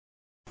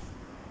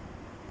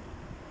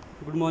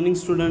Good morning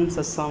students,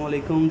 Assalamu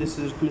alaikum. This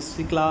is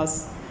chemistry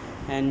class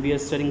and we are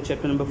studying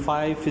chapter number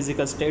 5,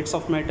 physical states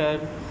of matter,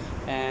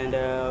 and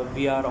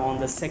we are on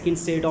the second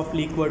state of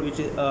liquid, which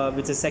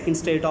is second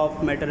state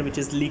of matter, which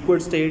is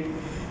liquid state.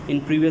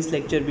 In previous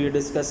lecture we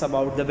discussed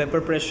about the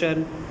vapor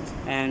pressure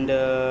and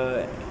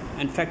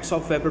effects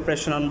of vapor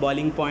pressure on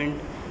boiling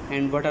point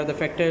and what are the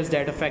factors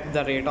that affect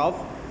the rate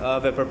of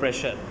vapor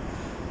pressure.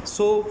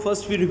 So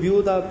first we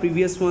review the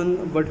previous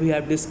one, what we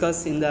have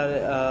discussed in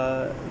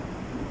the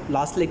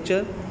last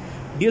lecture.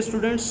 Dear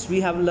students, we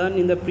have learned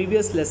in the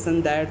previous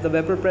lesson that the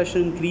vapor pressure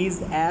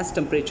increases as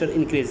temperature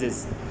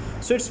increases.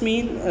 So it's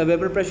mean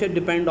vapor pressure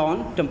depend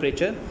on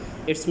temperature.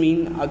 It's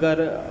mean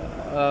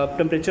अगर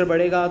temperature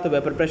बढ़ेगा तो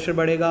vapor pressure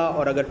बढ़ेगा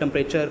और अगर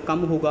temperature कम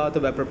होगा तो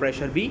vapor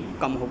pressure भी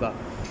कम होगा.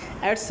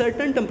 At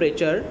certain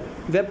temperature,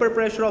 vapor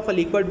pressure of a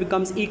liquid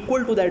becomes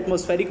equal to the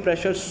atmospheric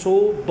pressure,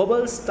 so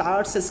bubble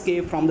starts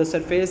escape from the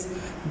surface.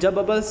 जब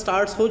bubble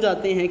starts हो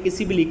जाते हैं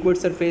किसी भी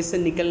liquid surface से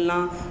निकलना,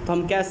 तो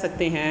हम कह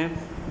सकते हैं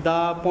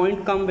the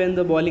point come when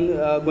the boiling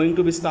going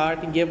to be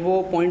start. ये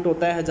वो point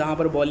होता है जहाँ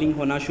पर boiling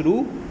होना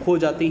शुरू हो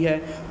जाती है.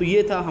 तो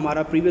ये था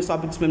हमारा previous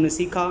topic जिसमें हमने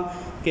सीखा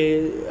कि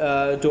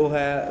जो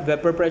है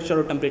वेपर प्रेशर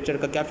और टेम्परेचर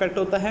का क्या इफेक्ट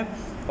होता है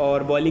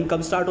और बॉइलिंग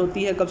कब स्टार्ट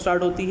होती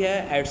है.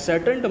 At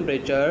certain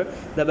temperature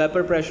the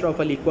vapour pressure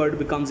of a liquid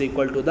becomes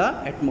equal to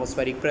the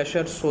atmospheric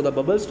pressure, so the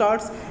bubble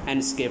starts and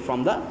escape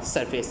from the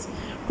surface.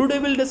 Today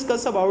we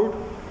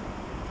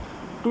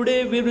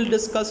will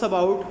discuss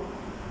about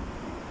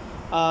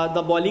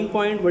the boiling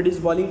point, what is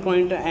boiling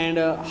point and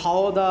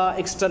how the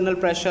external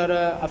pressure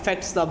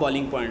affects the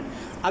boiling point.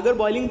 अगर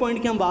boiling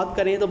point की हम बात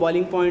करें तो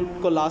boiling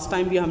point को last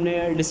time भी हमने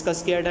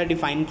discuss किया था,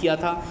 डिफ़ाइन किया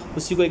था,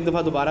 उसी को एक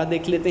दफ़ा दोबारा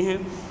देख लेते हैं.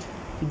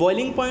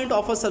 Boiling point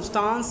of a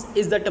substance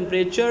is the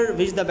temperature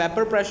which the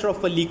vapor pressure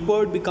of a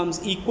liquid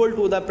becomes equal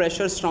to the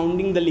pressure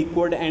surrounding the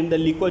liquid and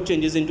the liquid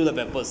changes into the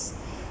vapors.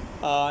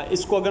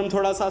 इसको अगर हम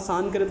थोड़ा सा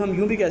आसान करें तो हम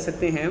यूँ भी कह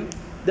सकते हैं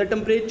the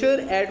temperature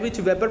at which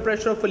vapor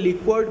pressure of a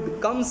liquid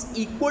becomes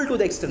equal to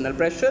the external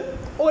pressure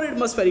or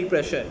atmospheric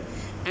pressure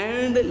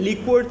and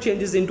liquid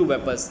changes into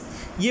vapors.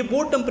 ये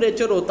वो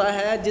टेम्परेचर होता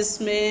है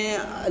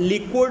जिसमें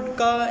लिक्विड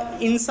का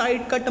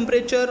इनसाइड का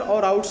टेम्परेचर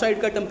और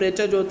आउटसाइड का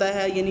टेम्परेचर जो होता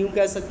है, यानी यूँ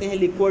कह सकते हैं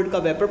लिक्विड का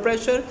वेपर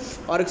प्रेशर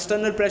और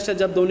एक्सटर्नल प्रेशर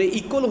जब दोनों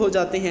इक्वल हो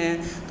जाते हैं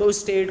तो उस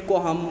स्टेट को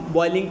हम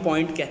बॉइलिंग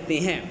पॉइंट कहते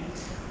हैं.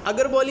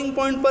 अगर बॉइलिंग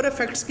पॉइंट पर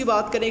इफेक्ट्स की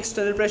बात करें,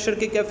 एक्सटर्नल प्रेशर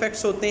के क्या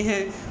इफेक्ट्स होते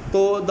हैं,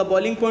 तो the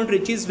boiling point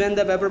riches when the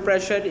vapour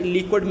pressure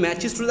liquid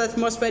matches to the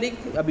atmospheric.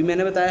 अभी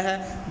मैंने बताया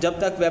है जब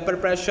तक वेपर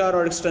प्रेशर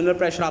और एक्सटर्नल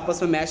प्रेशर आपस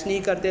में मैच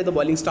नहीं करते तो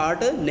बॉइलिंग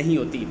स्टार्ट नहीं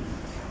होती.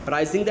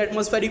 Rising the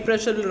atmospheric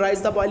pressure will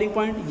rise the boiling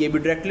point, ये भी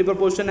डायरेक्टली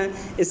प्रोपोर्शन है.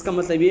 इसका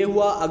मतलब ये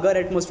हुआ अगर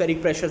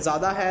एटमॉस्फेरिक प्रेशर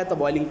ज़्यादा है तो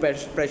बॉइलिंग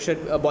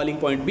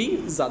पॉइंट भी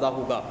ज़्यादा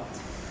होगा.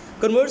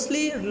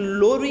 Conversely,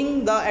 lowering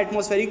the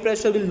atmospheric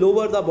pressure will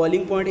lower the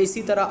boiling point.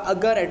 इसी तरह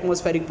अगर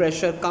atmospheric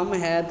pressure कम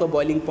है तो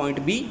boiling point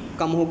भी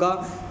कम होगा.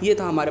 ये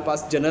था हमारे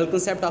पास जनरल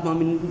कंसेप्ट. अब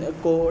हम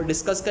इनको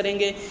डिस्कस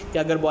करेंगे कि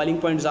अगर boiling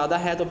point ज़्यादा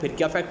है तो फिर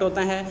क्या इफेक्ट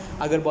होता है,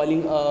 अगर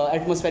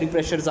atmospheric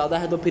pressure ज़्यादा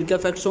है तो फिर क्या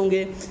इफेक्ट्स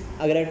होंगे,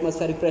 अगर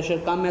atmospheric pressure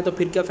कम है तो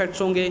फिर क्या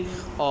इफेक्ट्स होंगे,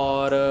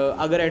 और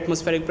अगर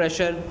atmospheric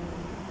pressure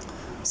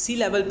सी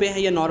लेवल पे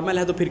है या नॉर्मल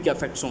है तो फिर क्या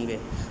इफेक्ट्स होंगे.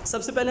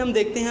 सबसे पहले हम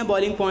देखते हैं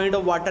boiling point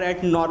of water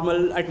at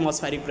normal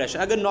atmospheric pressure.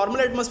 अगर नॉर्मल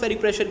एटमॉस्फेरिक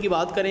प्रेशर की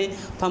बात करें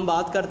तो हम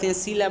बात करते हैं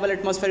सी लेवल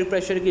एटमॉस्फेरिक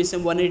प्रेशर की, जिसे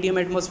 1 atm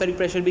एटमॉस्फेरिक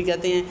प्रेशर भी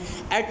कहते हैं.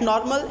 Eight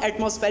normal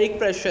atmospheric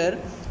pressure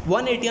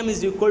 1 atm is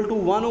equal to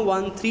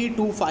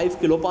 101,325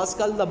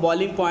 kilopascal. The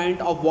boiling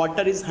point of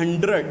water is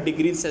 100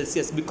 degrees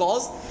Celsius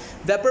because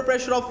vapor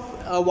pressure of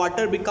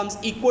water becomes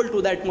equal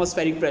to the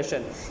atmospheric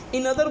pressure.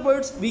 In other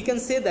words, we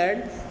can say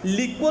that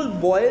liquid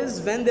boils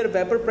when their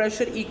vapor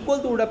pressure equal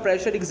to the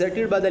pressure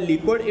exerted by the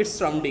liquid its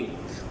surrounding.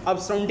 अब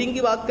surrounding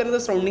की बात करें तो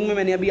surrounding में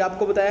मैंने अभी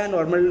आपको बताया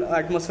नॉर्मल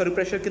एटमॉस्फेरिक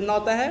प्रेशर कितना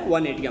होता है,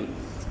 1 atm.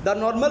 The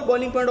normal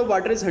boiling point of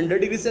water is 100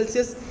 degrees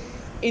Celsius.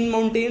 In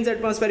mountains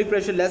atmospheric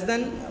pressure less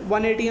than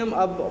 1 atm.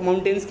 अब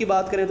माउंटेन्स की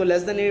बात करें तो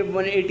लेस दैन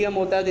 1 atm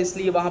होता है, तो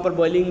इसलिए वहाँ पर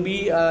बॉइलिंग भी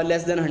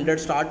लेस दैन 100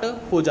 स्टार्ट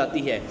हो जाती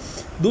है.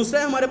 दूसरा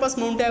है हमारे पास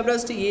माउंट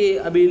एवरेस्ट. ये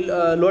अभी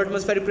लो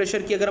एटमॉस्फेरिक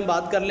प्रेशर की अगर हम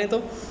बात कर लें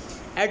तो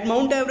eight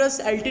mount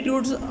Everest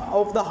altitudes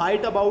of the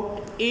height about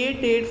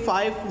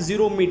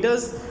 8850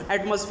 metres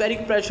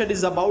atmospheric pressure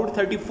is about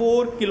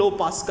 34 kilo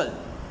pascal.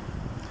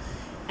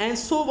 And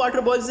so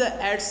water boils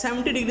at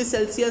 70 degrees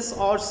Celsius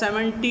or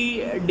 70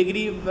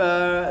 degree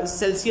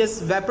Celsius.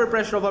 Vapor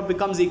pressure of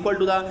becomes equal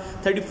to the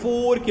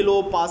 34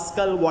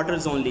 kilopascal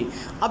waters only.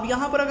 अब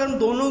यहाँ पर अगर हम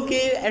दोनों के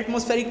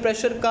atmospheric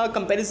pressure का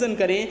comparison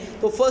करें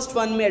तो फर्स्ट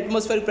वन में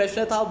एटमॉस्फेरिक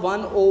प्रेशर था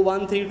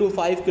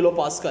 101,325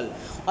 किलोपास्कल,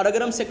 और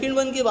अगर हम सेकंड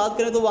वन की बात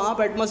करें तो वहाँ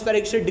पर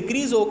एटमॉस्फेरिक प्रेशर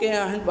डिक्रीज़ होके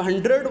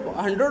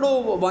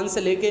 101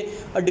 से लेके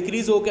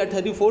डिक्रीज़ होकर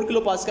 34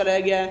 किलोपास्कल रह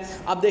गया है.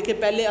 अब देखिए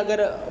पहले अगर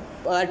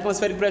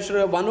एटमॉस्फेरिक प्रेशर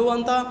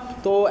 101 था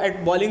तो एट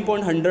बॉइलिंग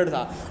पॉइंट 100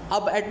 था.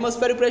 अब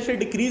एटमॉस्फेरिक प्रेशर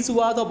डिक्रीज़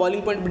हुआ तो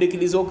बॉइलिंग पॉइंट भी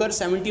डिक्रीज़ होकर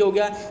 70 हो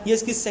गया. ये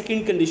इसकी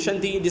सेकंड कंडीशन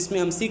थी जिसमें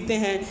हम सीखते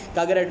हैं कि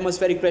अगर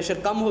एटमॉस्फेरिक प्रेशर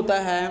कम होता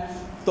है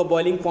तो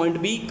बॉइलिंग पॉइंट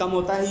भी कम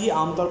होता है। ये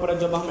आमतौर पर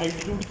जब हम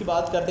एल्टीट्यूड की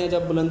बात करते हैं,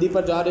 जब बुलंदी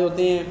पर जा रहे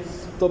होते हैं,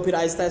 तो फिर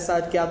आहिस्ता आहिस्ता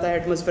क्या होता है,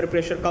 एटमॉस्फेयर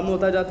प्रेशर कम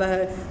होता जाता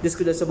है,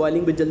 जिसकी वजह से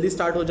बॉइलिंग भी जल्दी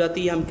स्टार्ट हो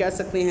जाती है। हम कह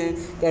सकते हैं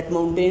कि एट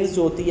माउंटेन्स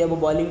जो होती है वो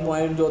बॉइलिंग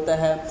पॉइंट जो होता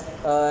है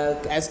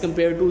as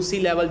compare to C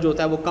level जो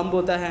होता है वो कम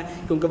होता है,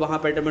 क्योंकि वहाँ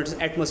पर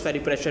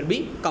एटमॉस्फेरिक प्रेशर भी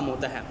कम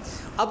होता है।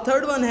 अब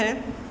थर्ड वन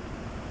है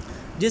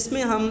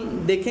जिसमें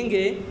हम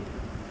देखेंगे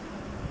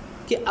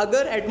कि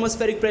अगर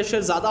एटमॉस्फेरिक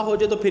प्रेशर ज़्यादा हो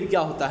जाए तो फिर क्या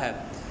होता है।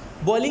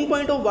 Boiling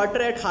point of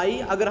water at high,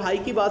 अगर हाई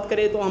की बात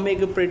करें तो हम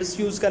एक प्रेटस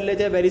यूज़ कर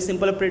लेते हैं, वेरी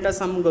सिंपल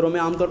प्रेटस हम घरों में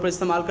आमतौर पर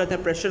इस्तेमाल करते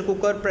हैं। Pressure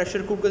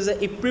cooker is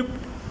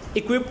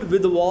equipped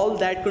with wall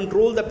that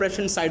control the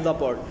pressure inside the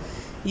pot.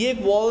 ये एक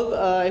वॉल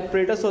एक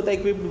प्रेटस होता है,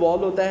 इक्विप्ड वॉल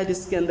होता है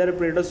जिसके अंदर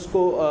प्रेटस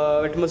को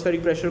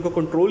एटमॉस्फेरिक प्रेशर को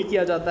कंट्रोल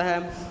किया जाता है।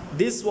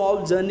 This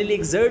valve generally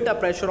exert a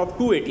pressure of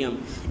 2 atm।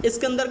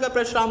 इसके अंदर का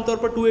प्रेशर आमतौर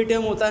पर 2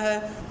 atm होता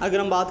है। अगर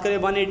हम बात करें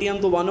 1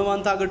 atm तो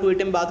 101 था, अगर 2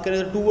 atm बात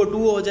करें तो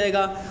 202 हो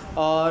जाएगा,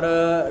 और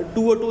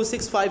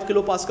 20265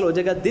 किलो पास्कल हो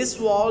जाएगा।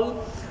 This valve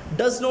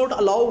does not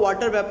allow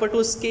water vapor to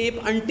escape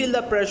until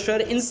the pressure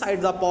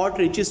inside the pot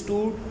reaches to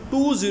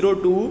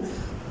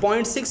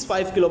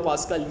 202.65 kilo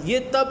pascal. ये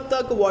तब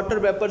तक वाटर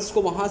वेपर्स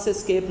को वहाँ से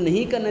स्केप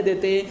नहीं करने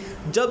देते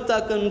जब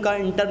तक उनका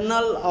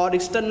इंटरनल और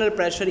एक्सटर्नल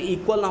प्रेशर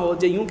इक्वल ना हो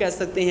जाए। यूँ कह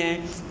सकते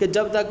हैं कि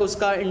जब तक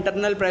उसका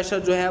इंटरनल प्रेशर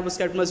जो है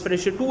उसका एटमॉस्फेयर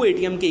प्रेशर 2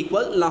 atm के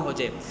इक्वल ना हो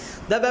जाए।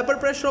 The vapour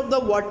pressure of the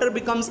water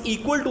becomes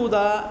equal to the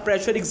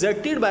pressure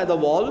exerted by the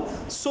wall,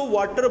 so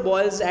water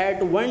boils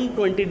eight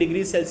 120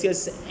 degree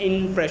Celsius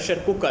in pressure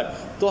cooker.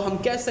 तो हम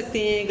कह सकते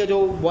हैं कि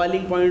जो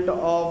बॉइलिंग पॉइंट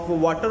ऑफ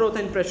वाटर होता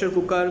है इन प्रेशर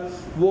कुकर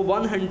वो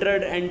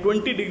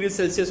 120 डिग्री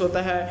सेल्सियस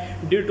होता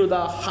है due to the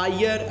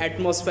higher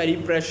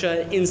atmospheric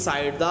pressure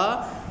inside the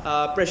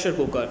pressure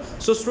cooker.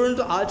 So student,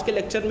 तो आज के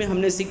लेक्चर में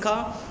हमने सीखा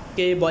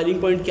कि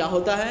बॉइलिंग पॉइंट क्या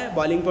होता है।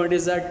 Boiling point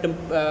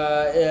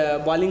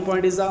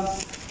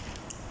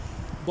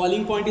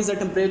is a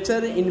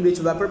temperature in which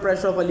vapour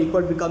pressure of a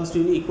liquid becomes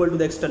equal to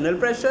the external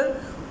pressure,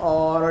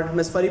 और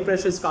atmospheric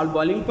pressure is called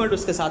boiling point.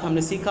 उसके साथ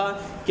हमने सीखा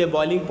कि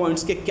बॉइलिंग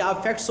पॉइंट्स के क्या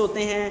इफेक्ट्स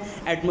होते हैं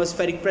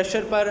एटमॉस्फेरिक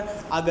प्रेशर पर।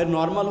 अगर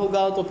नॉर्मल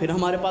होगा तो फिर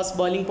हमारे पास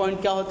बॉइलिंग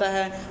पॉइंट क्या होता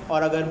है,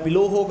 और अगर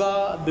लो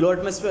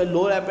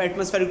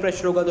एटमॉस्फेरिक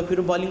प्रेशर होगा तो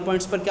फिर बॉइलिंग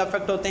पॉइंट्स पर क्या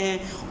इफेक्ट होते हैं,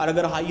 और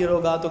अगर हाइयर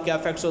होगा तो क्या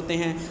इफेक्ट्स होते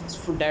हैं।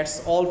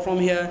 That's all from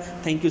here.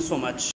 Thank you so much.